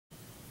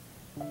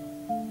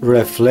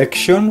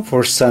Reflection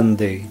for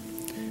Sunday,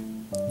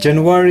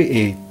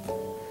 January 8,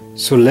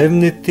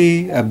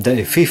 Solemnity of the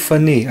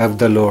Epiphany of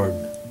the Lord.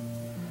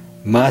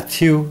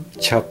 Matthew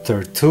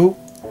chapter 2,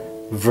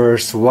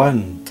 verse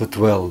 1 to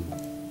 12.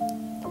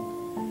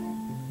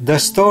 The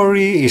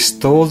story is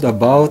told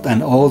about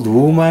an old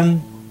woman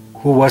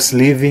who was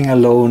living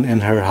alone in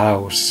her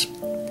house.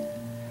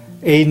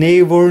 A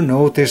neighbor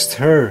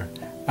noticed her,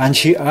 and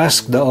she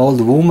asked the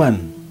old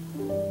woman,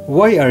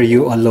 "Why are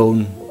you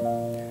alone?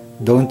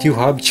 Don't you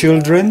have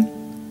children?"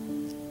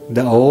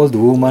 The old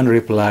woman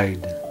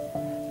replied,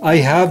 "I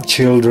have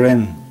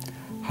children.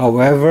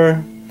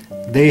 However,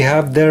 they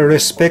have their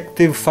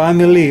respective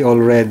family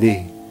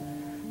already,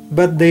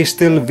 but they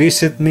still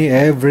visit me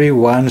every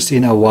once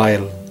in a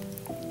while."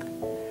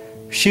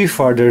 She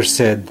further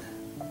said,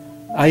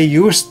 "I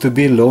used to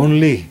be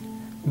lonely,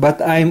 but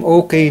I'm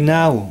okay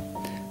now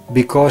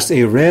because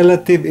a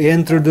relative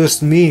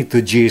introduced me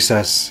to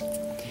Jesus.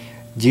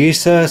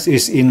 Jesus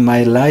is in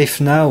my life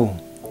now.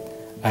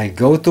 I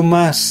go to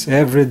Mass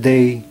every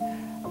day,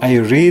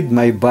 I read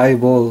my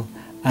Bible,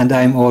 and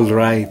I'm all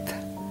right.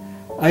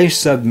 I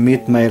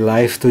submit my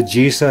life to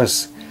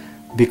Jesus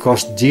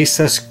because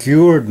Jesus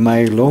cured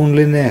my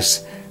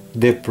loneliness,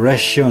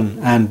 depression,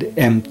 and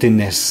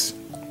emptiness."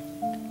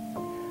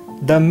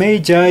 The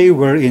Magi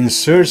were in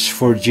search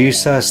for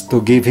Jesus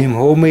to give him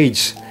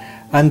homage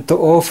and to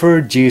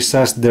offer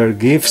Jesus their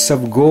gifts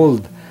of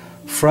gold,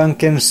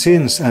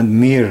 frankincense, and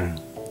myrrh.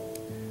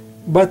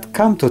 But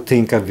come to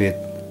think of it,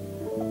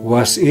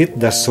 was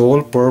it the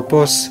sole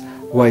purpose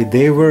why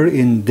they were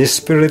in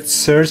desperate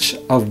search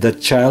of the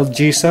child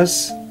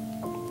Jesus?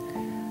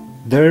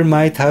 There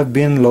might have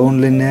been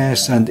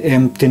loneliness and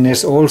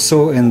emptiness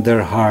also in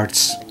their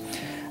hearts.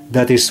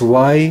 That is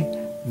why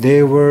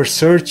they were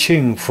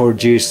searching for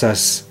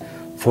Jesus,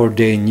 for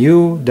they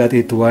knew that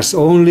it was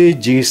only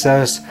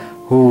Jesus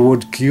who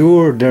would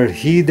cure their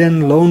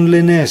hidden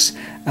loneliness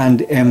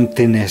and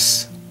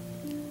emptiness.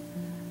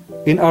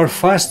 In our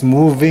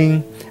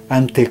fast-moving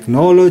and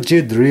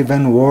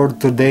technology-driven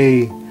world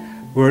today,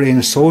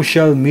 wherein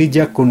social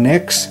media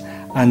connects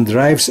and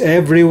drives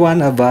every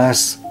one of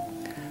us,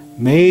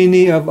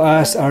 many of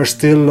us are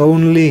still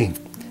lonely,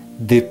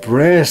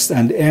 depressed,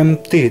 and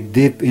empty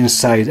deep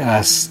inside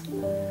us.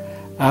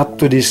 Up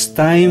to this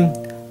time,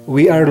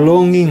 we are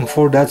longing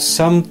for that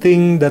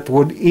something that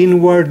would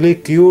inwardly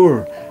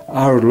cure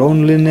our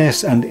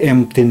loneliness and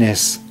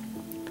emptiness.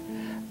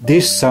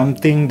 This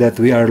something that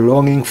we are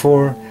longing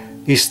for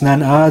is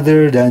none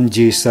other than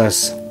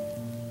Jesus.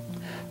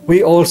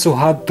 We also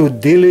have to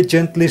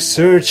diligently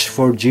search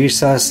for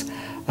Jesus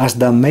as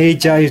the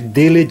Magi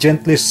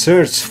diligently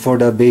searched for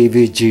the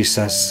baby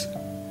Jesus.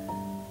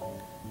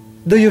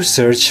 Do you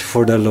search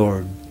for the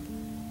Lord?